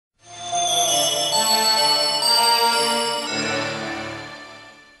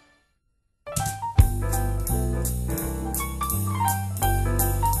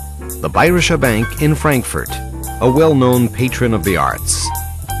the Bayerische Bank in Frankfurt, a well-known patron of the arts.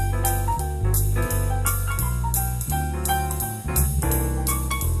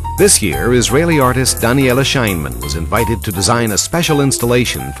 This year, Israeli artist Daniella Sheinman was invited to design a special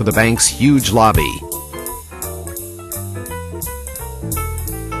installation for the bank's huge lobby.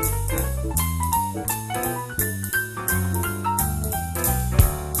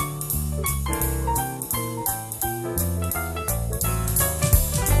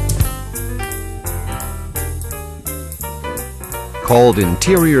 Called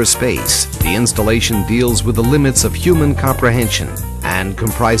Interior Space, the installation deals with the limits of human comprehension and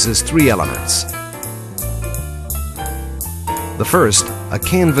comprises three elements. The first, a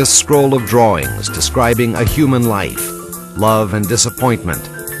canvas scroll of drawings describing a human life, love and disappointment,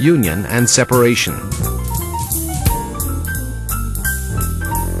 union and separation.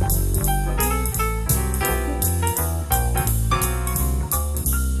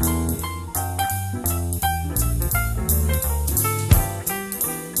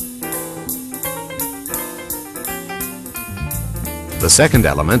 The second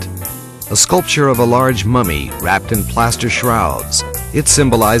element, a sculpture of a large mummy wrapped in plaster shrouds. It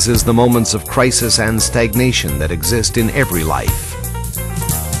symbolizes the moments of crisis and stagnation that exist in every life.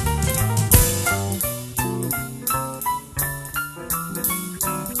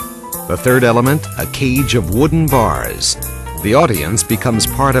 The third element, a cage of wooden bars. The audience becomes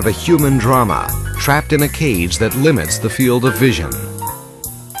part of a human drama, trapped in a cage that limits the field of vision.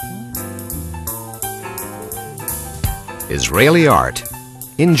 Israeli art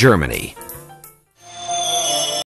in Germany.